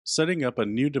Setting up a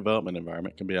new development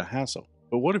environment can be a hassle,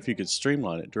 but what if you could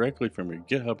streamline it directly from your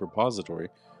GitHub repository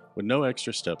with no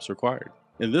extra steps required?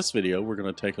 In this video, we're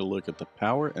going to take a look at the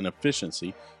power and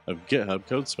efficiency of GitHub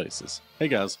Codespaces. Hey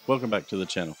guys, welcome back to the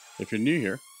channel. If you're new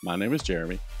here, my name is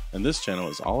Jeremy, and this channel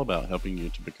is all about helping you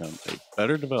to become a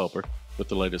better developer with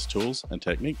the latest tools and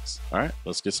techniques. Alright,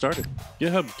 let's get started.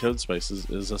 GitHub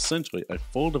Codespaces is essentially a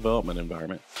full development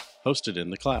environment hosted in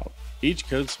the cloud. Each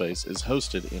codespace is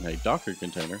hosted in a Docker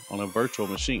container on a virtual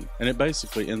machine, and it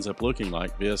basically ends up looking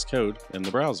like VS Code in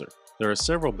the browser. There are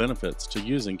several benefits to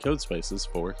using codespaces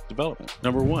for development.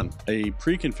 Number one, a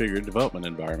pre-configured development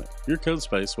environment. Your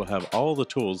codespace will have all the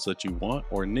tools that you want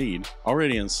or need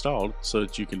already installed so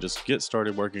that you can just get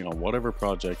started working on whatever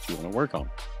project you want to work on.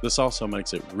 This also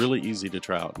makes it really easy to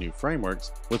try out new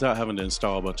frameworks without having to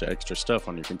install a bunch of extra stuff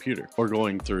on your computer or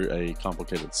going through a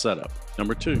complicated setup.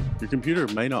 Number two, your computer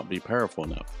may not be powerful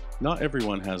enough. Not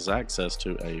everyone has access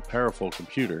to a powerful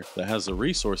computer that has the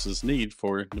resources needed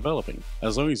for developing.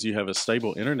 As long as you have a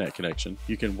stable internet connection,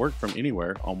 you can work from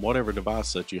anywhere on whatever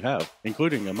device that you have,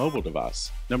 including a mobile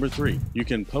device. Number three, you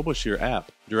can publish your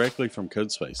app directly from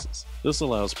Codespaces. This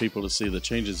allows people to see the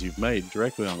changes you've made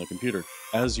directly on the computer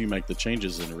as you make the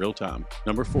changes in real time.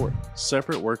 Number four,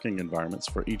 separate working environments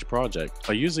for each project.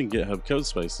 By using GitHub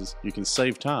Codespaces, you can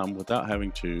save time without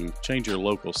having to change your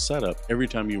local setup every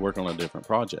time you work on a different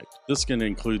project. This can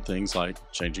include things like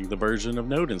changing the version of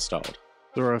Node installed.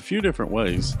 There are a few different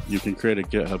ways you can create a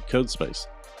GitHub Codespace.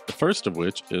 The first of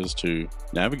which is to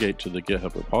navigate to the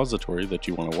GitHub repository that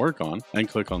you want to work on and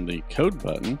click on the Code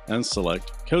button and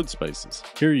select Codespaces.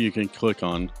 Here you can click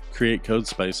on Create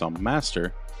Codespace on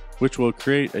Master, which will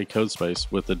create a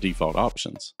codespace with the default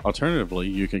options. Alternatively,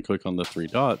 you can click on the three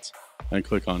dots and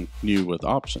click on New with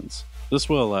Options. This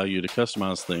will allow you to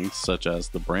customize things such as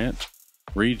the branch,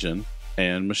 region,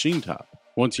 and machine type.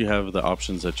 Once you have the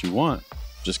options that you want,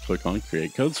 just click on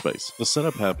Create Codespace. The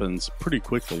setup happens pretty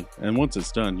quickly, and once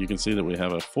it's done, you can see that we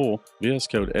have a full VS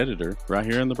Code editor right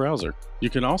here in the browser. You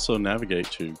can also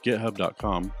navigate to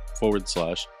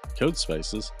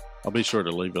github.com/codespaces. I'll be sure to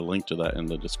leave a link to that in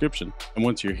the description. And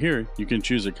once you're here, you can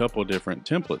choose a couple different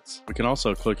templates. We can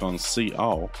also click on See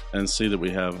All and see that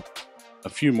we have a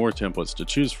few more templates to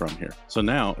choose from here. So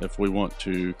now if we want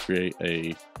to create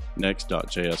a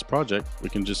next.js project, we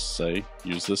can just say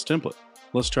use this template.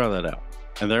 Let's try that out.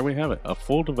 And there we have it, a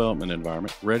full development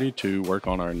environment ready to work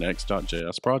on our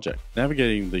next.js project.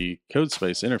 Navigating the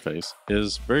Codespace interface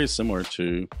is very similar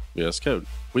to VS Code.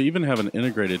 We even have an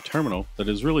integrated terminal that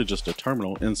is really just a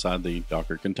terminal inside the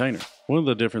Docker container. One of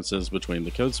the differences between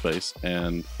the Codespace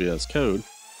and VS Code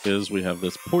is we have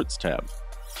this ports tab.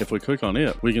 If we click on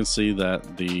it, we can see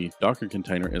that the Docker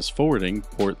container is forwarding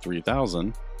port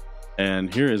 3000.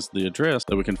 And here is the address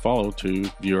that we can follow to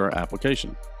view our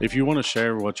application. If you want to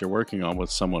share what you're working on with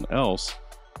someone else,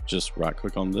 just right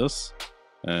click on this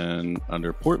and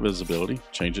under port visibility,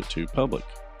 change it to public.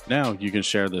 Now you can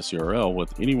share this URL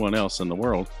with anyone else in the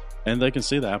world and they can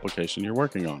see the application you're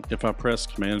working on. If I press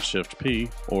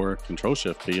Command-Shift-P or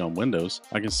Control-Shift-P on Windows,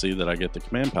 I can see that I get the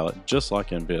command palette just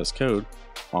like in VS Code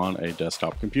on a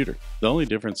desktop computer. The only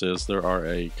difference is there are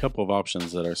a couple of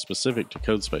options that are specific to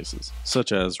Codespaces,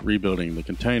 such as rebuilding the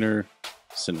container,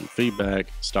 sending feedback,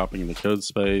 stopping the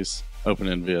codespace,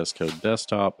 opening VS Code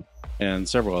Desktop, and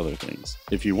several other things.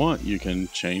 If you want, you can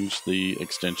change the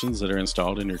extensions that are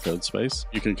installed in your codespace.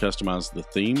 You can customize the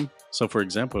theme. So for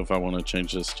example, if I want to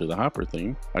change this to the Hyper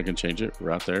theme, I can change it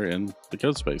right there in the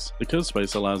codespace. The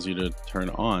codespace allows you to turn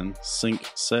on sync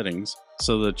settings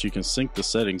so that you can sync the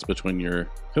settings between your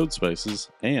codespaces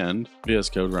and VS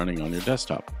Code running on your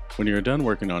desktop. When you're done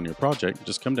working on your project,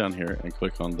 just come down here and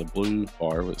click on the blue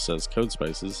bar that says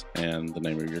Codespaces and the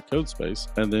name of your codespace,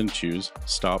 and then choose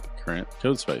Stop Current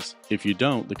Codespace. If you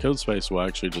don't, the codespace will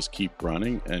actually just keep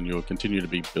running and you'll continue to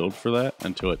be billed for that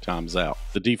until it times out.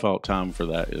 The default time for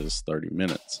that is 30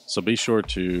 minutes. So be sure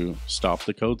to stop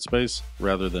the codespace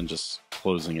rather than just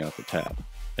closing out the tab.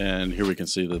 And here we can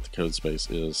see that the codespace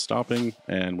is stopping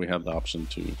and we have the option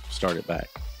to start it back.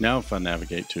 Now if I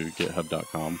navigate to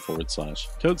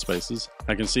github.com/codespaces,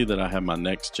 I can see that I have my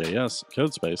next.js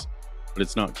codespace, but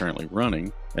it's not currently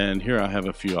running. And here I have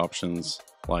a few options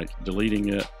like deleting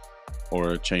it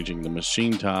or changing the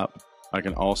machine type. I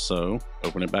can also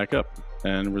open it back up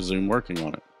and resume working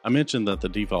on it. I mentioned that the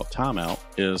default timeout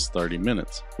is 30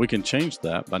 minutes. We can change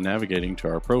that by navigating to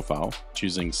our profile,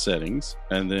 choosing settings,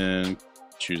 and then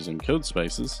choosing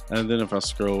Codespaces, and then if I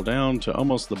scroll down to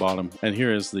almost the bottom, and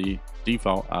here is the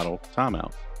default idle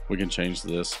timeout. We can change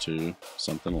this to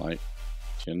something like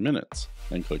 10 minutes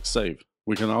and click save.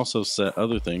 We can also set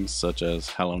other things such as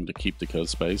how long to keep the code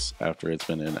space after it's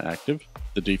been inactive.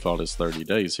 The default is 30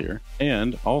 days here,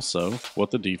 and also what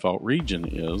the default region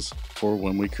is for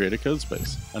when we create a code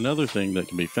space. Another thing that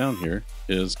can be found here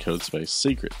is code space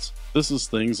secrets. This is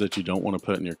things that you don't want to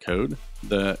put in your code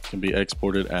that can be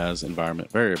exported as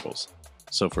environment variables.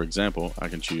 So for example, I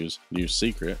can choose new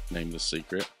secret, name the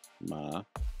secret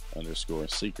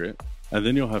my_secret, and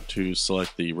then you'll have to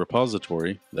select the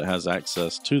repository that has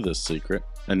access to this secret.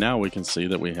 And now we can see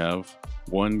that we have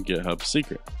one GitHub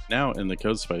secret. Now in the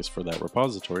code space for that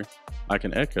repository, I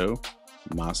can echo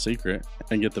my secret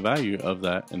and get the value of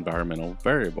that environmental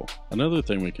variable. Another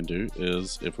thing we can do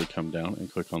is if we come down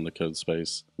and click on the code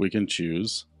space, we can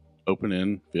choose open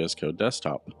in VS Code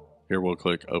desktop. Here we'll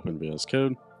click open VS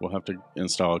Code. We'll have to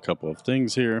install a couple of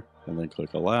things here and then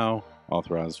click allow,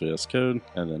 authorize VS Code,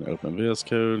 and then open VS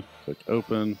Code, click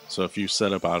open. So a few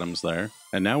setup items there.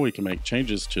 And now we can make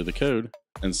changes to the code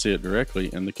and see it directly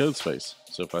in the code space.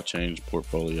 So if I change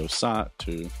portfolio site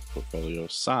to portfolio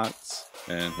sites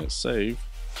and hit save,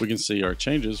 we can see our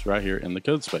changes right here in the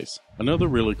code space. Another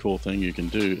really cool thing you can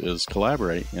do is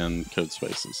collaborate in code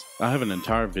spaces. I have an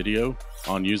entire video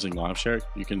on using LiveShare.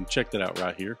 You can check that out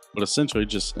right here, but essentially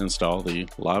just install the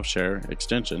LiveShare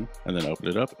extension and then open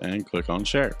it up and click on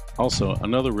share. Also,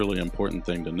 another really important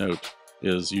thing to note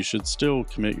is you should still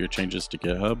commit your changes to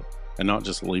GitHub and not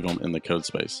just leave them in the code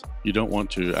space. You don't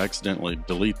want to accidentally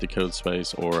delete the code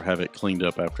space or have it cleaned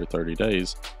up after 30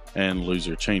 days and lose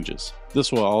your changes.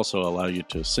 This will also allow you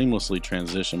to seamlessly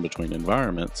transition between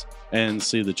environments and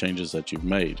see the changes that you've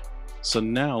made. So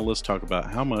now let's talk about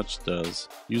how much does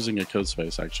using a code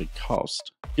space actually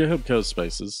cost. GitHub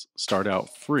Codespaces start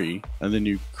out free and then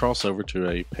you cross over to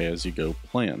a pay-as-you-go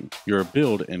plan. You're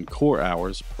billed in core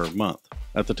hours per month.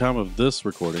 At the time of this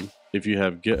recording, if you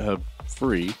have GitHub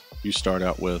free, you start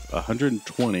out with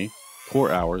 120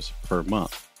 core hours per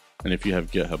month. And if you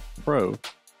have GitHub Pro,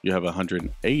 you have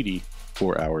 180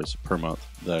 core hours per month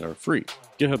that are free.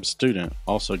 GitHub Student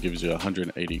also gives you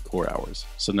 180 core hours.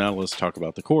 So now let's talk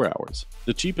about the core hours.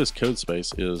 The cheapest code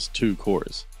space is 2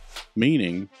 cores,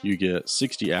 meaning you get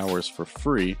 60 hours for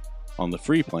free on the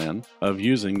free plan of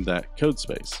using that code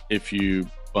space. If you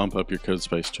bump up your code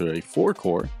space to a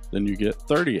 4-core, then you get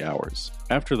 30 hours.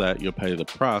 After that, you'll pay the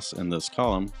price in this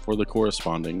column for the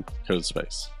corresponding code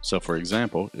space. So for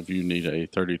example, if you need a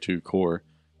 32-core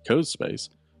code space,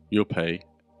 you'll pay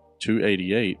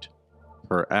 $288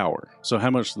 per hour. So how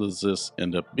much does this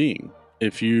end up being?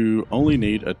 If you only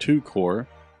need a 2-core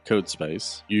code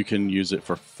space, you can use it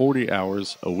for 40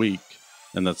 hours a week,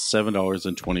 and that's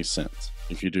 $7.20.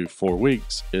 If you do 4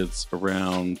 weeks, it's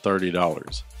around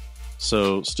 $30.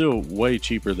 So still way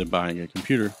cheaper than buying a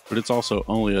computer, but it's also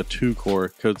only a 2-core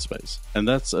code space. And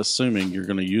that's assuming you're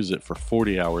going to use it for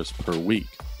 40 hours per week.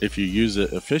 If you use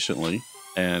it efficiently,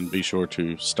 and be sure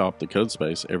to stop the code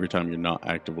space every time you're not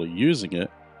actively using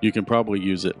it, you can probably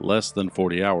use it less than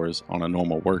 40 hours on a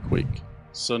normal work week.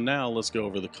 So now let's go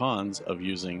over the cons of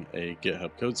using a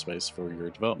GitHub Codespace for your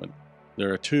development.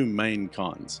 There are 2 main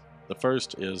cons. The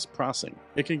first is pricing.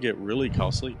 It can get really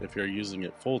costly if you're using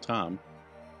it full time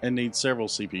and need several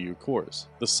CPU cores.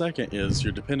 The second is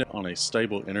you're dependent on a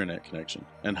stable internet connection,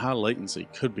 and high latency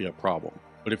could be a problem.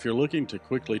 But if you're looking to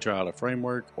quickly try out a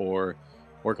framework or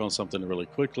work on something really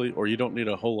quickly, or you don't need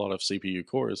a whole lot of CPU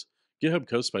cores, GitHub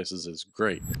Codespaces is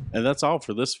great. And that's all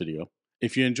for this video.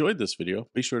 If you enjoyed this video,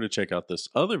 be sure to check out this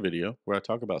other video where I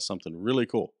talk about something really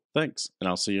cool. Thanks, and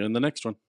I'll see you in the next one.